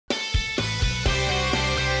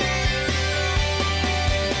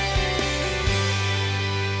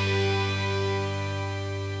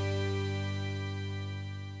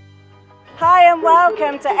and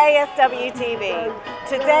welcome to ASWTV.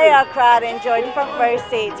 Today our crowd enjoyed front row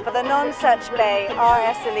seats for the Nonsuch Bay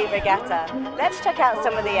RS Elite Regatta. Let's check out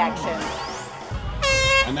some of the action.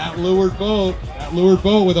 And that lured boat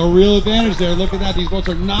with a real advantage there. Look at that, these boats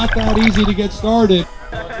are not that easy to get started.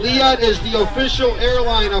 Liat is the official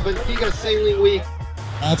airline of Antigua Sailing Week.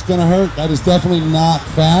 That's gonna hurt, that is definitely not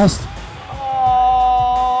fast. Oh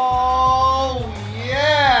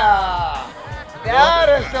yeah! That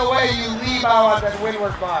is the way you leave out on that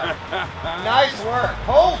windward bar. Nice work.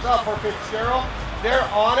 Holds up for Fitzgerald. They're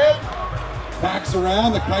on it. Backs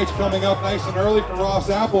around, the kite's coming up nice and early for Ross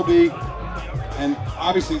Appleby. And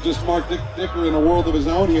obviously just Mark Dicker in a world of his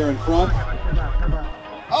own here in front.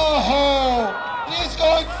 Oh, he's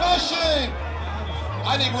going fishing!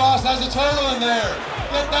 I think Ross has a turtle in there.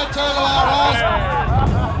 Get that turtle out, Ross.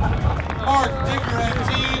 Mark Dicker and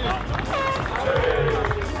team.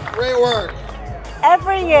 Great work.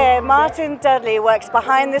 Every year, Martin Dudley works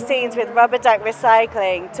behind the scenes with Rubber Duck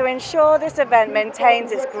Recycling to ensure this event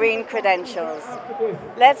maintains its green credentials.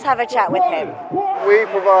 Let's have a chat with him. We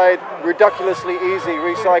provide ridiculously easy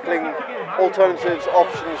recycling alternatives,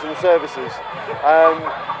 options and services.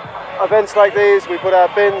 Events like these, we put our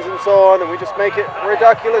bins and so on, and we just make it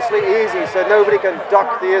ridiculously easy so nobody can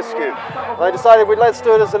duck the issue. And I decided let's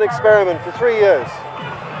do it as an experiment for 3 years.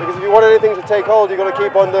 Because if you want anything to take hold, you've got to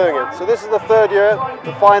keep on doing it. So this is the third year,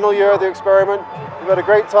 the final year of the experiment. We've had a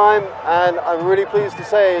great time, and I'm really pleased to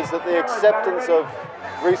say is that the acceptance of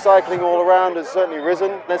recycling all around has certainly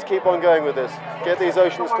risen. Let's keep on going with this. Get these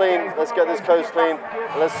oceans clean, let's get this coast clean,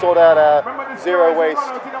 and let's sort out our zero waste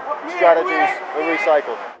strategies and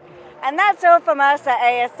recycle. And that's all from us at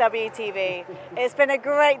ASWTV. It's been a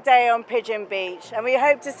great day on Pigeon Beach, and we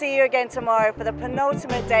hope to see you again tomorrow for the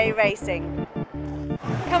penultimate day racing.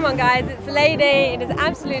 Come on guys, it's Lay Day, it is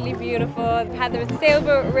absolutely beautiful. We've had the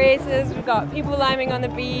sailboat races, we've got people climbing on the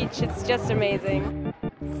beach, it's just amazing.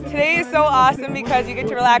 Today is so awesome because you get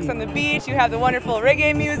to relax on the beach, you have the wonderful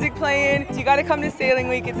reggae music playing. You got to come to Sailing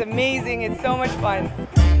Week, it's amazing, it's so much fun.